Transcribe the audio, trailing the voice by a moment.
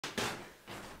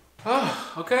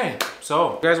Oh, okay,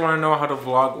 so you guys want to know how to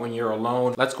vlog when you're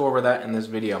alone? Let's go over that in this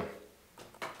video.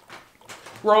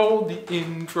 Roll the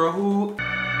intro.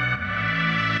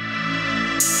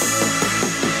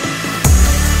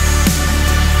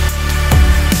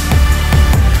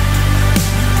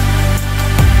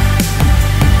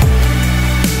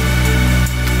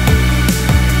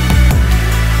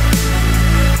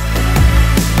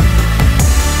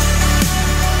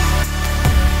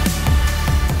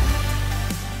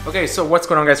 Okay, so what's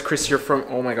going on, guys? Chris here from,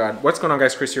 oh my god, what's going on,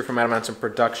 guys? Chris here from Adam Anson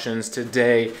Productions.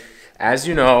 Today, as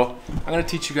you know, I'm going to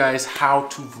teach you guys how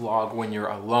to vlog when you're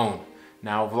alone.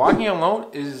 Now, vlogging alone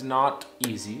is not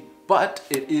easy, but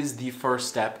it is the first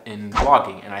step in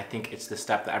vlogging, and I think it's the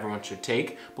step that everyone should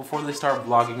take before they start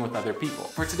vlogging with other people.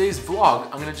 For today's vlog,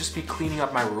 I'm going to just be cleaning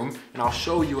up my room, and I'll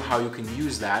show you how you can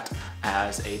use that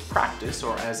as a practice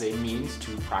or as a means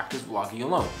to practice vlogging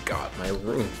alone. God, my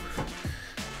room.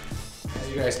 As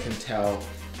you guys can tell,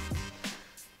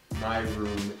 my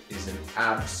room is an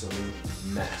absolute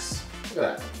mess. Look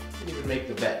at that, I didn't even make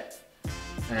the bed.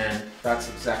 And that's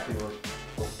exactly where,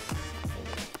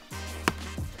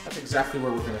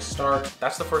 we're gonna start.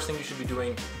 That's the first thing you should be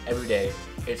doing every day.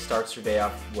 It starts your day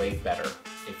off way better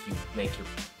if you make your,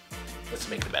 let's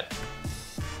make the bed.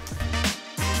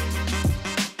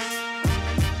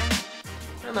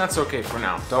 And that's okay for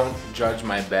now. Don't judge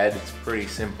my bed. It's pretty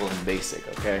simple and basic,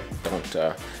 okay?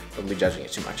 Don't be judging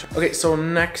it too much. Okay, so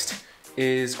next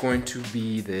is going to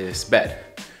be this bed.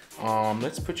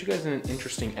 Let's put you guys in an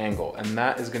interesting angle, and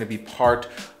that is gonna be part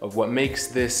of what makes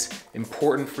this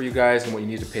important for you guys, and what you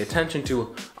need to pay attention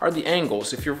to are the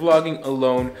angles. If you're vlogging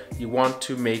alone, you want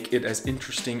to make it as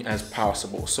interesting as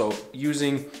possible. So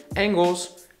using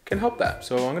angles can help that.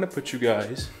 So I'm gonna put you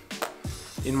guys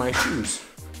in my shoes.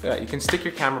 Yeah, you can stick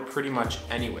your camera pretty much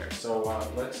anywhere. So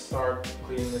let's start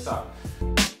cleaning this up.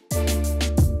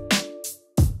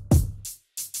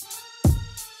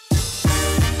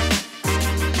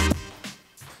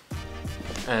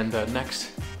 And next,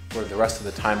 for the rest of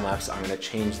the time lapse, I'm gonna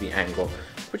change the angle.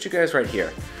 Put you guys right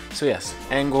here. So yes,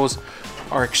 angles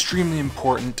are extremely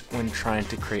important when trying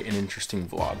to create an interesting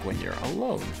vlog when you're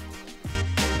alone.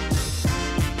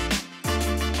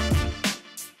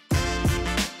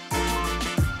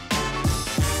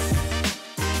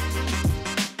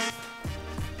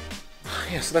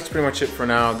 Yeah, so that's pretty much it for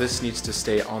now. This needs to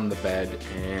stay on the bed,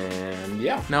 and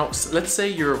yeah. Now, let's say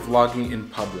you're vlogging in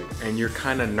public and you're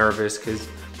kind of nervous because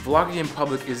vlogging in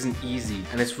public isn't easy,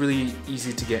 and it's really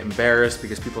easy to get embarrassed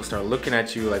because people start looking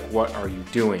at you like, what are you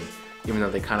doing? Even though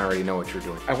they kind of already know what you're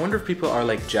doing. I wonder if people are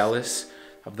like jealous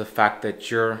of the fact that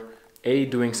you're A,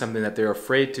 doing something that they're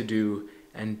afraid to do,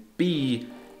 and B,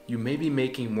 you may be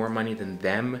making more money than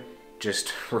them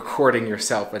just recording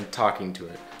yourself and talking to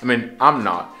it. I mean, I'm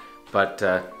not. But,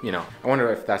 you know, I wonder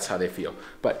if that's how they feel.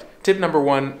 But tip number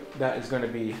one, that is going to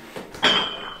be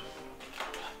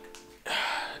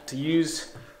to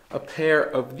use a pair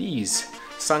of these.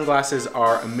 Sunglasses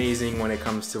are amazing when it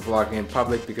comes to vlogging in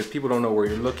public because people don't know where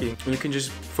you're looking. You can just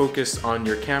focus on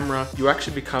your camera. You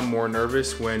actually become more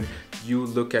nervous when you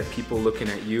look at people looking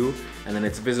at you, and then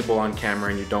it's visible on camera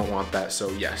and you don't want that. So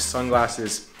yes,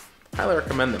 sunglasses, highly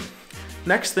recommend them.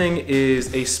 Next thing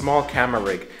is a small camera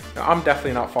rig. Now, I'm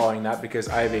definitely not following that because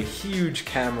I have a huge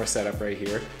camera setup right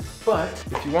here. But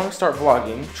if you want to start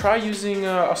vlogging, try using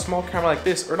a small camera like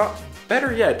this, or not,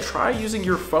 better yet, try using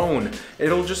your phone.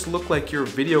 It'll just look like you're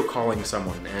video calling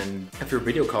someone, and if you're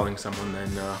video calling someone,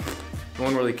 then no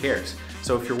one really cares.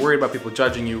 So if you're worried about people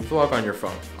judging you, vlog on your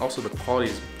phone. Also, the quality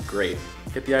is great.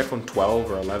 Get the iPhone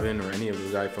 12 or 11 or any of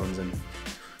those iPhones, and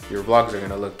your vlogs are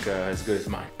gonna look as good as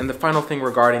mine. And the final thing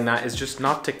regarding that is just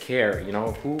not to care, you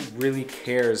know? Who really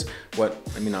cares what,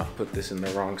 let me not put this in the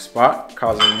wrong spot,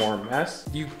 causing more mess.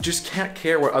 You just can't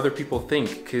care what other people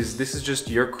think, because this is just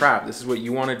your crap. This is what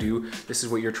you wanna do. This is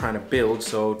what you're trying to build,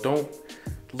 so don't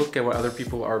look at what other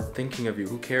people are thinking of you.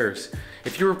 Who cares?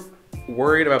 If you're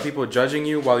worried about people judging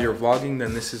you while you're vlogging,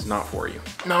 then this is not for you.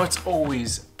 Now, it's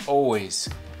always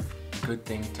good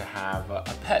thing to have a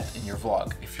pet in your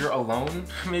vlog. If you're alone,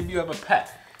 maybe you have a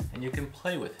pet and you can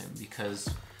play with him because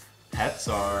pets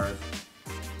are,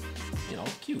 you know,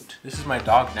 cute. This is my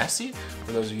dog Nessie.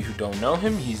 For those of you who don't know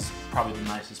him, he's probably the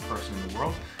nicest person in the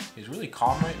world. He's really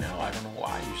calm right now. I don't know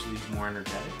why. Usually he's more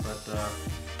energetic, but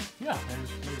yeah,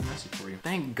 there's Nessie for you.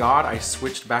 Thank God I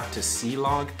switched back to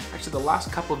C-Log. Actually, the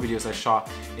last couple of videos I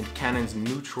shot in Canon's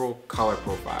neutral color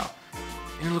profile.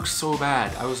 And it looks so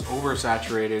bad. I was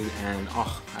oversaturated, and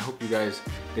oh, I hope you guys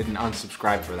didn't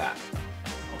unsubscribe for that.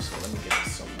 Also, let me get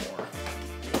some more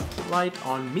light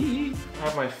on me. I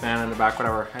have my fan in the back,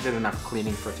 whatever. I did enough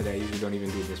cleaning for today. I usually don't even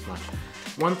do this much.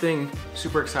 one thing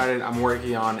super excited I'm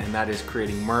working on, and that is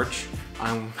creating merch.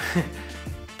 I'm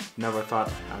never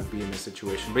thought I would be in this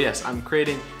situation, but yes, I'm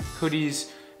creating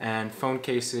hoodies and phone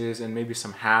cases and maybe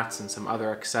some hats and some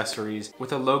other accessories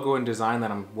with a logo and design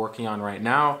that I'm working on right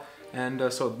now.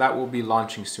 And so that will be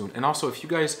launching soon. And also, if you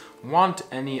guys want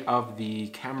any of the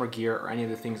camera gear or any of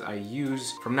the things I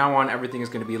use, from now on, everything is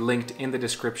going to be linked in the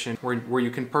description where you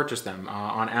can purchase them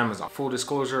on Amazon. Full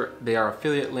disclosure, they are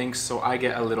affiliate links, so I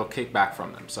get a little kickback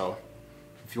from them. So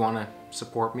if you want to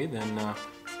support me, then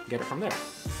get it from there.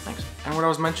 Thanks. And what I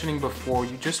was mentioning before,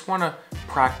 you just want to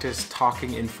practice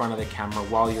talking in front of the camera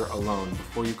while you're alone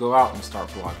before you go out and start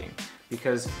vlogging.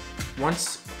 Because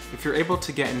if you're able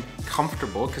to get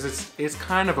comfortable, because it's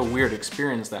kind of a weird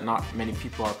experience that not many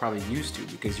people are probably used to,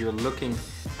 because you're looking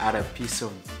at a piece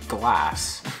of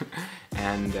glass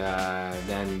and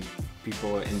then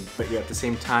people, but you're at the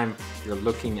same time, you're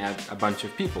looking at a bunch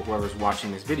of people, whoever's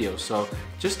watching this video. So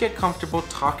just get comfortable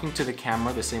talking to the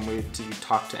camera the same way you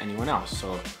talk to anyone else.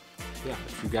 So yeah,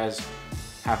 if you guys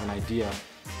have an idea,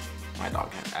 my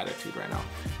dog has attitude right now.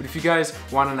 But if you guys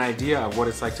want an idea of what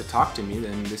it's like to talk to me,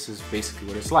 then this is basically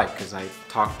what it's like, because I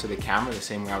talk to the camera the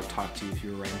same way I would talk to you if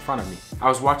you were right in front of me. I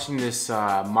was watching this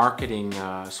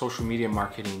social media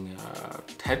marketing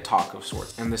TED Talk of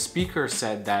sorts, and the speaker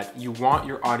said that you want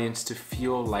your audience to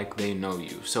feel like they know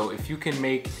you. So if you can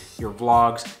make your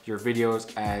vlogs, your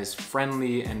videos as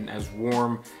friendly and as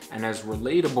warm and as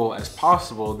relatable as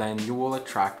possible, then you will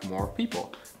attract more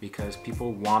people, because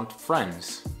people want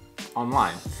friends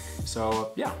online.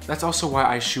 So yeah, that's also why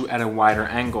I shoot at a wider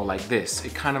angle like this.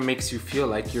 It kind of makes you feel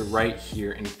like you're right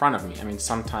here in front of me. I mean,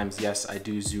 sometimes, yes, I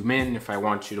do zoom in if I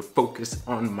want you to focus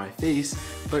on my face,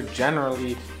 but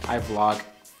generally I vlog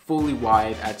fully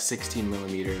wide at 16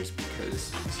 millimeters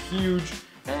because it's huge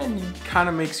and it kind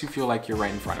of makes you feel like you're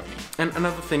right in front of me. And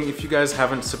another thing, if you guys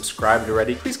haven't subscribed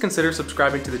already, please consider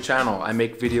subscribing to the channel. I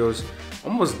make videos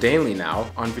almost daily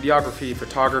now on videography,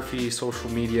 photography, social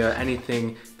media,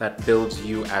 anything that builds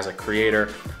you as a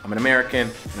creator. I'm an American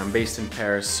and I'm based in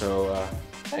Paris, so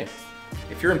hey,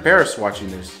 if you're in Paris watching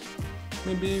this,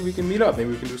 maybe we can meet up,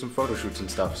 maybe we can do some photo shoots and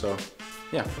stuff. So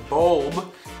yeah, the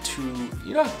bulb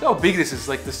you know how big this is,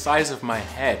 like the size of my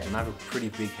head, and I have a pretty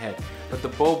big head. But the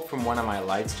bulb from one of my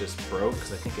lights just broke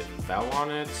because I think it fell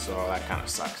on it, so that kind of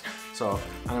sucks. So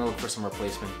I'm gonna look for some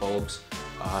replacement bulbs.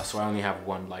 So I only have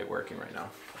one light working right now.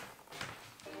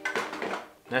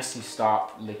 Nessie,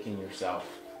 stop licking yourself.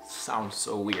 Sounds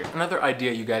so weird. Another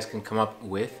idea you guys can come up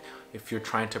with if you're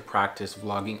trying to practice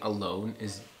vlogging alone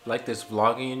is like this,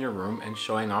 vlogging in your room and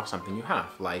showing off something you have,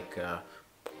 like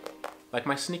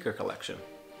my sneaker collection.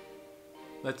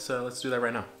 Let's do that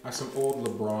right now. I have some old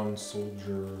LeBron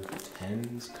Soldier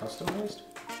 10s customized.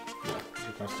 Yeah, these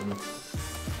are custom.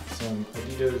 Some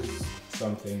Adidas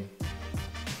something.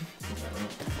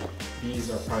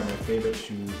 These are probably my favorite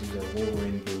shoes. These are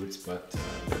Wolverine boots, but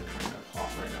they're kind of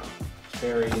hot right now.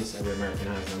 Sperry's, every American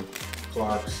has them.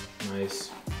 Clarks,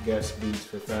 nice. Guess boots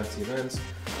for fancy events.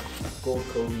 Gold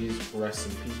Kobe's, rest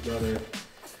in peace, brother.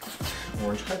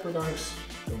 Orange Hyper Dunks,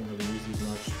 don't really use these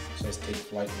much. Says take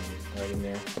flight and right in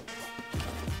there.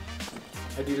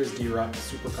 Adidas D-Rock,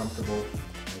 super comfortable,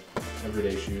 like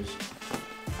everyday shoes.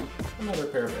 Another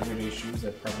pair of everyday shoes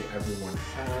that probably everyone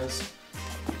has.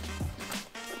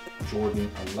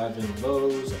 Jordan 11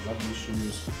 lows. I love these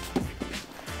shoes.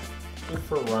 Good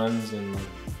for runs and like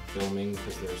filming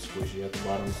because they're squishy at the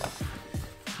bottom.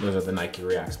 Those are the Nike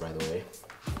Reacts, by the way.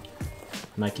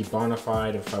 Nike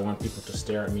Bonafide. If I want people to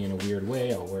stare at me in a weird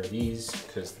way, I'll wear these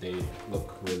because they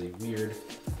look really weird.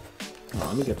 Oh,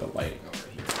 let me get the lighting over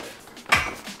here.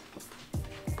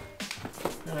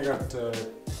 And I got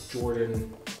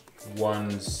Jordan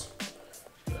 1s.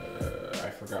 I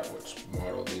forgot which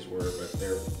model these were, but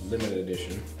they're limited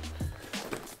edition.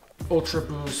 Ultra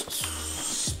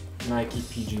Boosts, Nike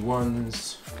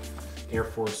PG1s, Air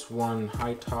Force One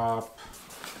high top,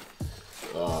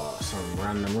 some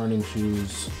random running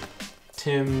shoes,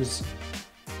 Tim's,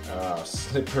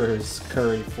 slippers,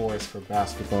 Curry 4s for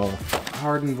basketball,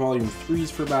 Harden Volume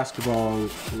 3s for basketball,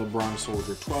 LeBron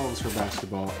Soldier 12s for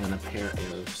basketball, and a pair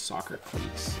of soccer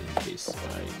cleats in case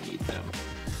I need them.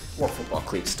 Or football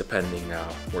cleats, depending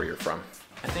where you're from.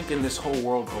 I think in this whole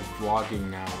world of vlogging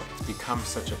now, it's become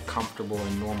such a comfortable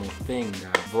and normal thing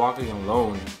that vlogging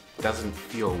alone doesn't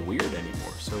feel weird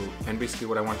anymore. So, and basically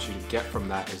what I want you to get from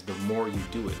that is the more you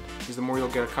do it, is the more you'll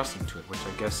get accustomed to it, which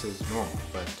I guess is normal.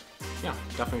 But yeah,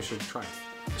 definitely should try.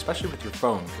 Especially with your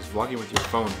phone, because vlogging with your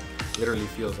phone literally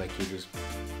feels like you're just,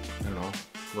 I don't know,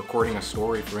 recording a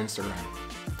story for Instagram.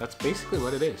 That's basically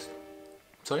what it is.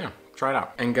 So yeah, try it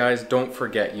out. And guys, don't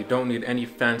forget, you don't need any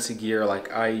fancy gear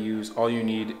like I use. All you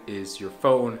need is your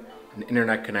phone, an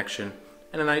internet connection,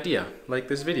 and an idea, like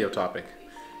this video topic.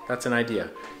 That's an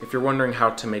idea. If you're wondering how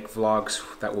to make vlogs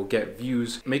that will get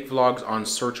views, make vlogs on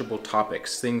searchable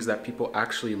topics, things that people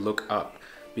actually look up.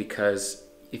 Because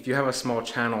if you have a small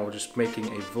channel just making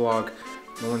a vlog,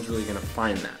 no one's really gonna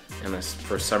find that, unless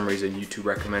for some reason YouTube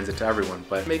recommends it to everyone.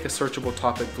 But make a searchable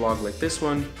topic vlog like this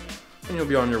one, and you'll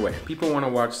be on your way. People wanna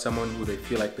watch someone who they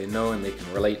feel like they know and they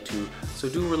can relate to, so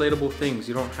do relatable things.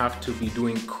 You don't have to be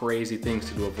doing crazy things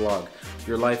to do a vlog.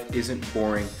 Your life isn't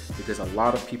boring because a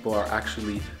lot of people are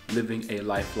actually living a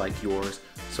life like yours.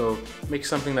 So make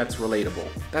something that's relatable.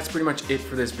 That's pretty much it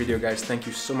for this video, guys. Thank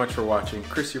you so much for watching.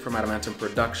 Chris here from Adamantium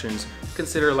Productions.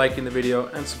 Consider liking the video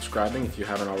and subscribing if you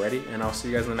haven't already, and I'll see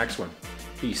you guys in the next one.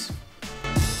 Peace.